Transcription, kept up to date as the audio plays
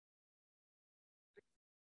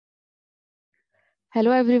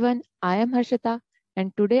Hello everyone, I am Harshita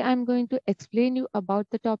and today I am going to explain you about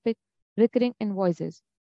the topic recurring invoices.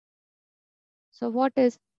 So what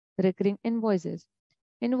is recurring invoices?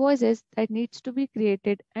 Invoices that needs to be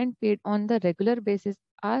created and paid on the regular basis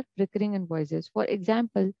are recurring invoices. For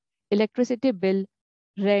example, electricity bill,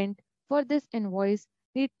 rent for this invoice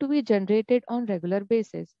need to be generated on regular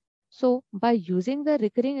basis. So by using the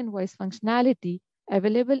recurring invoice functionality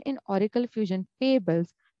available in Oracle Fusion Payables,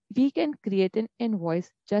 we can create an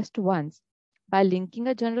invoice just once by linking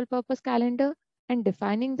a general purpose calendar and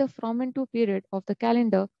defining the from and to period of the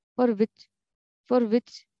calendar for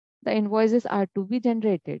which the invoices are to be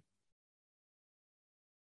generated.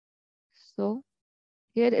 So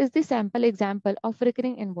here is the sample example of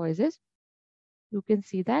recurring invoices. You can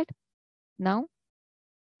see that. Now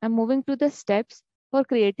I'm moving to the steps for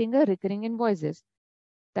creating a recurring invoices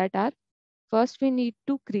that are first we need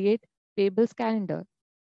to create payables calendar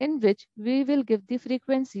in which we will give the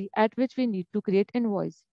frequency at which we need to create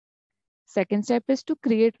invoice. Second step is to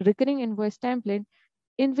create recurring invoice template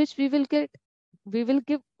in which we will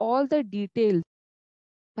give all the details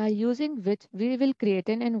by using which we will create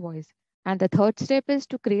an invoice. And the third step is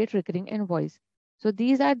to create recurring invoice. So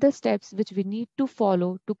these are the steps which we need to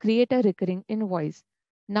follow to create a recurring invoice.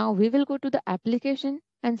 Now we will go to the application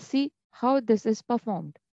and see how this is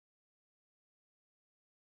performed.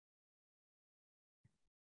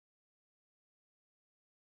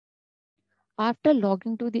 After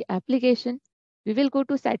logging to the application, we will go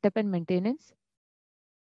to setup and maintenance.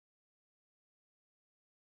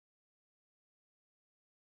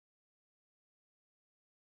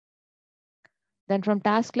 Then from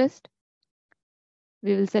task list,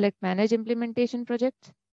 we will select manage implementation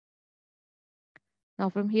projects. Now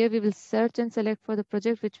from here, we will search and select for the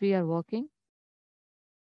project which we are working.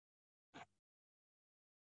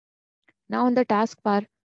 Now on the taskbar,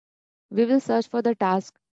 we will search for the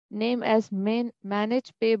task name as main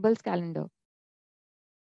manage payables calendar.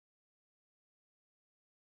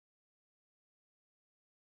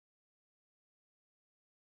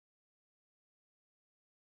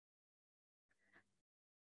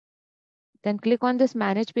 Then click on this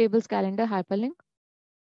manage payables calendar hyperlink.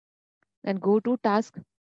 Then go to task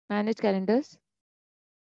manage calendars.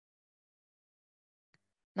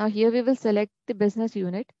 Now here we will select the business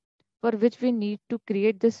unit for which we need to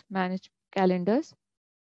create this manage calendars.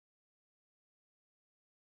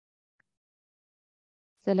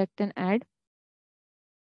 Select and add.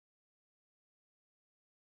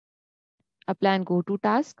 Apply and go to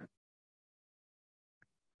task.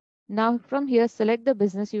 Now from here select the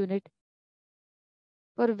business unit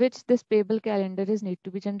for which this payable calendar is need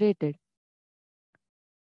to be generated.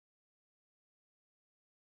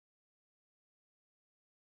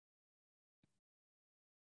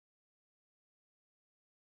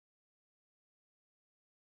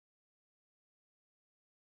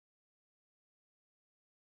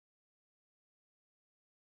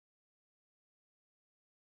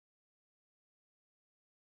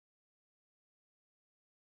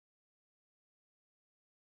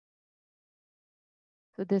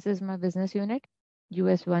 So this is my business unit,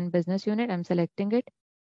 US1 business unit. I'm selecting it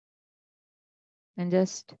and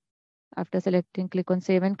just after selecting, click on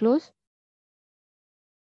save and close.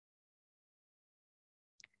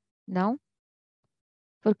 Now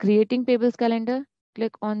for creating payables calendar,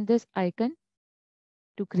 click on this icon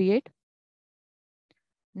to create.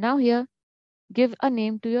 Now here, give a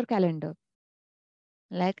name to your calendar.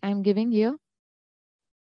 Like I'm giving here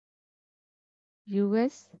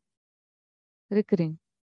US recurring.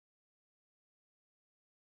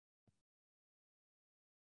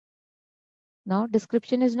 Now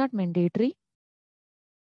description is not mandatory.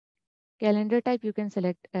 Calendar type you can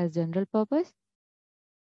select as general purpose.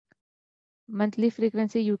 Monthly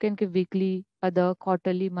frequency you can give weekly, other,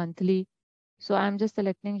 quarterly, monthly. So I'm just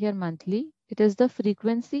selecting here monthly. It is the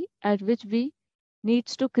frequency at which we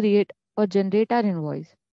needs to create or generate our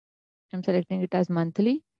invoice. I'm selecting it as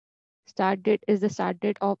monthly. Start date is the start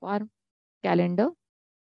date of our calendar.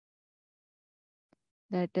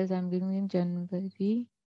 That is I'm giving in January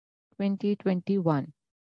 2021.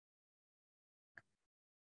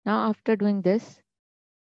 Now after doing this,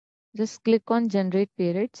 just click on generate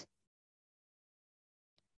periods.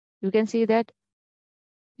 You can see that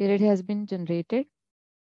period has been generated.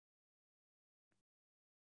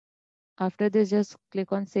 After this, just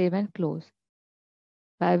click on save and close,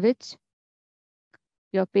 by which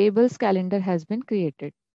your payables calendar has been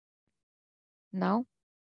created. Now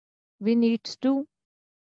we need to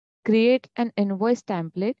create an invoice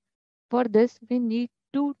template. For this, we need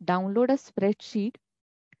to download a spreadsheet.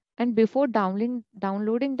 And before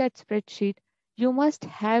downloading that spreadsheet, you must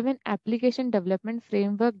have an application development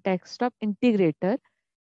framework desktop integrator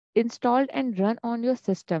installed and run on your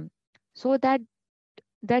system so that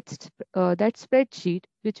that spreadsheet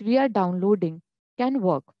which we are downloading can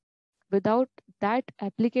work. Without that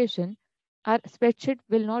application, our spreadsheet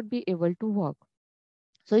will not be able to work.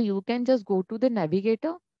 So you can just go to the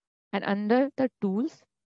navigator and under the tools,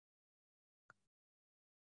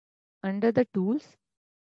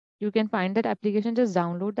 you can find that application, just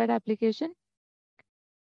download that application.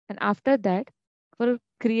 And after that, for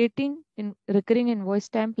creating in recurring invoice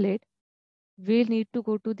template, we'll need to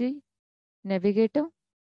go to the navigator.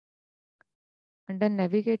 Under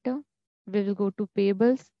navigator, we will go to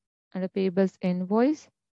payables, under payables invoice.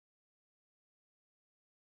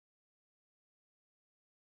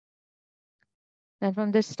 Then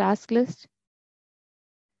from this task list,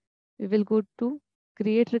 we will go to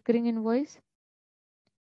create recurring invoice.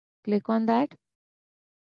 Click on that.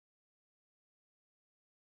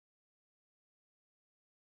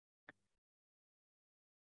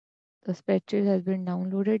 The spreadsheet has been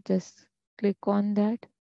downloaded. Just click on that.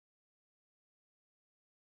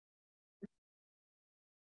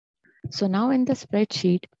 So now in the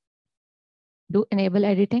spreadsheet, do enable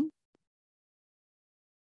editing.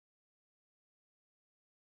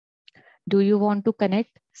 Do you want to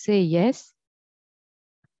connect? Say yes.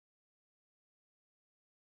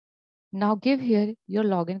 Now give here your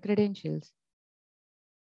login credentials.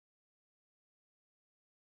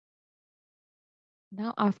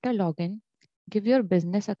 Now after login, give your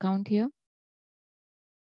business account here.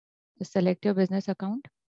 Just select your business account.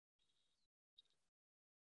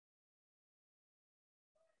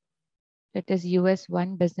 That is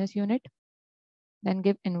US1 business unit. Then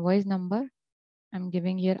give invoice number. I'm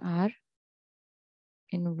giving here R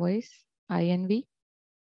invoice INV.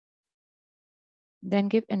 Then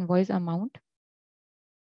give invoice amount.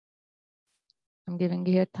 I'm giving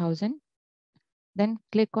here 1000. Then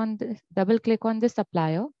click on this, double click on the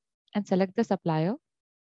supplier and select the supplier.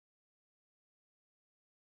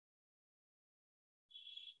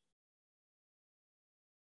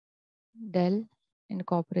 Dell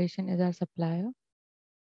Incorporation is our supplier.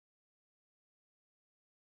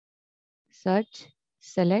 Search,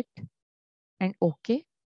 select, and OK.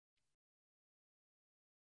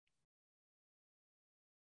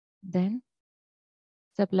 Then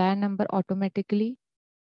supplier number automatically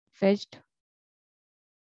fetched.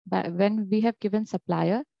 But when we have given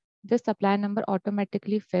supplier, this supplier number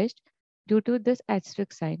automatically fetched due to this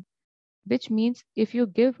asterisk sign, which means if you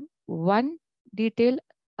give one detail,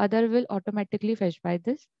 other will automatically fetch by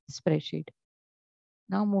this spreadsheet.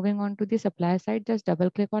 Now moving on to the supplier side, just double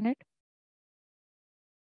click on it.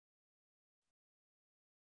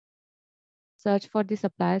 Search for the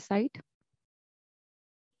supplier site.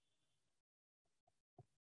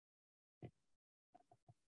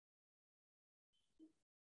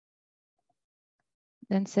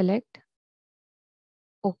 Then select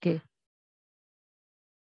OK.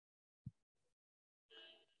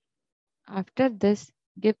 After this,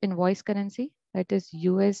 give invoice currency, that is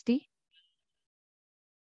USD.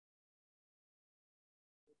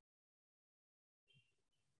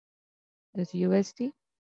 This USD.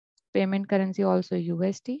 Payment currency also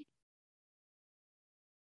USD.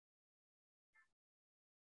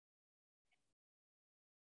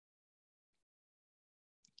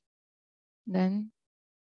 Then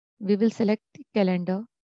we will select the calendar,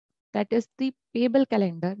 that is the payable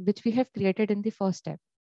calendar, which we have created in the first step.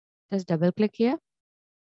 Just double click here.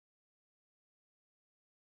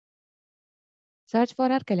 Search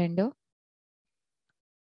for our calendar.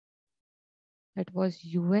 That was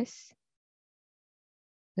US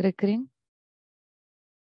recurring.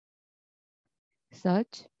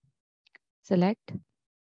 Search, select,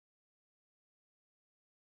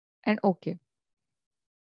 and OK.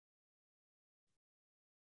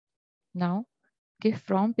 Now give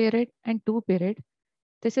from period and to period.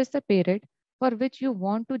 This is the period for which you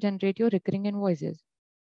want to generate your recurring invoices.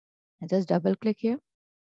 And just double click here.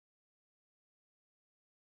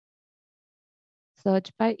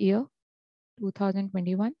 Search by year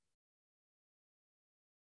 2021.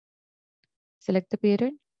 Select the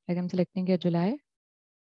period, like I'm selecting here July.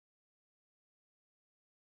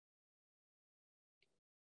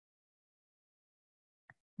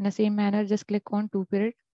 In the same manner, just click on to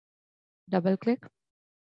period, double click,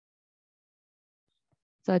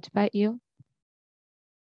 search by year,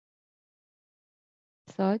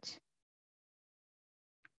 search.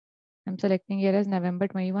 I'm selecting here as November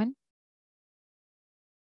 21.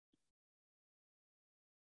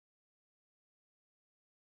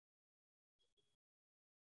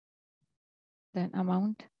 Then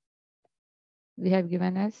amount we have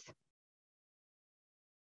given as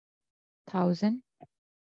 1000.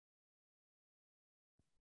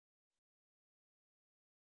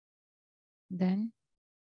 Then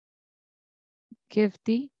give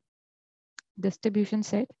the distribution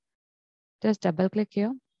set. Just double click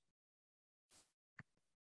here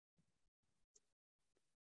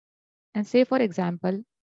and say, for example,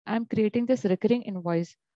 I'm creating this recurring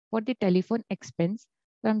invoice for the telephone expense.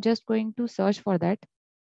 So I'm just going to search for that,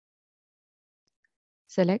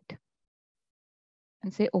 select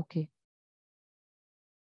and say OK.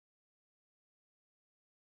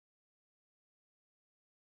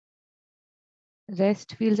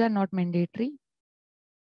 Rest fields are not mandatory.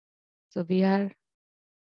 So we are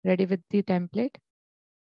ready with the template.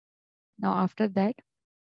 Now after that,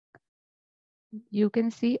 you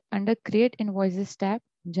can see under Create Invoices tab,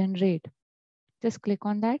 Generate. Just click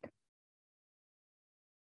on that.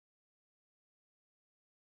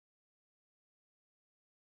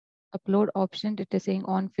 Upload option, it is saying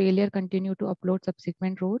on failure, continue to upload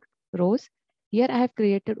subsequent rows. Here I have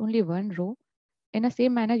created only one row. In the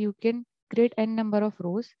same manner, you can create n number of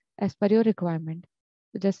rows as per your requirement.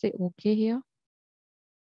 So just say OK here.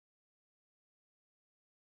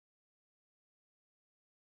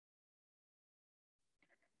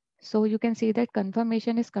 So you can see that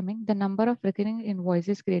confirmation is coming. The number of recurring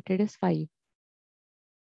invoices created is 5.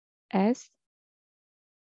 As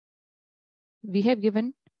we have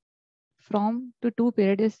given from to 2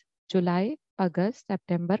 period is July, August,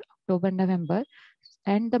 September, October, November,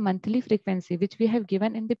 and the monthly frequency which we have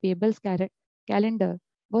given in the payables calendar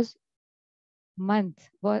was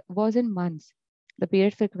was in months. The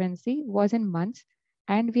period frequency was in months,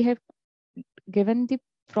 and we have given the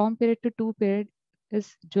from period to 2 period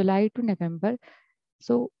is July to November.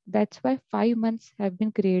 So that's why 5 months have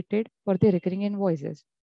been created for the recurring invoices.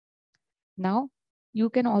 Now you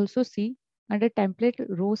can also see under template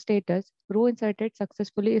row status, row inserted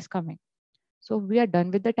successfully is coming. So we are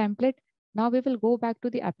done with the template. Now we will go back to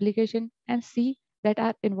the application and see that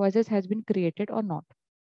our invoices has been created or not.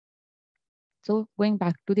 So going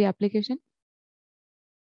back to the application.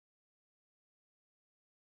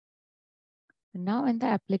 Now in the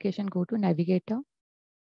application, go to Navigator.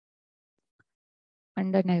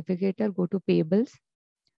 Under Navigator, go to Payables.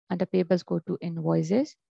 Under Payables, go to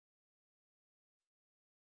Invoices.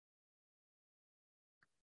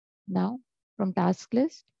 Now from task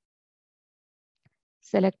list,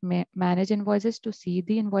 select Manage Invoices to see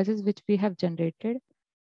the invoices which we have generated.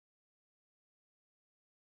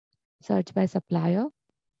 Search by supplier.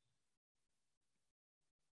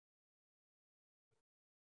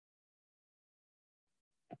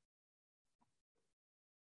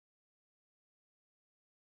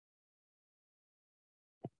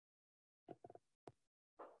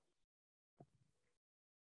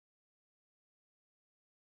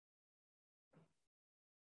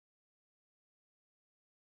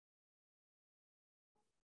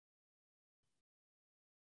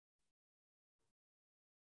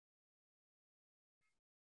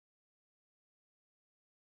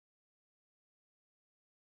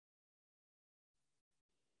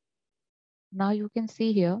 Now you can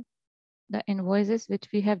see here the invoices which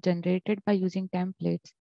we have generated by using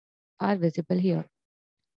templates are visible here.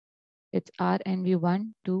 It's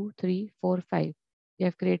RNV1, 2, 3, 4, 5. We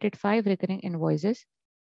have created 5 recurring invoices.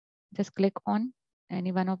 Just click on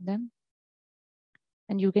any one of them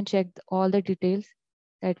and you can check all the details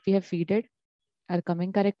that we have feeded are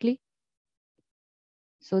coming correctly.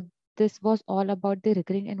 So this was all about the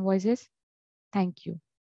recurring invoices. Thank you.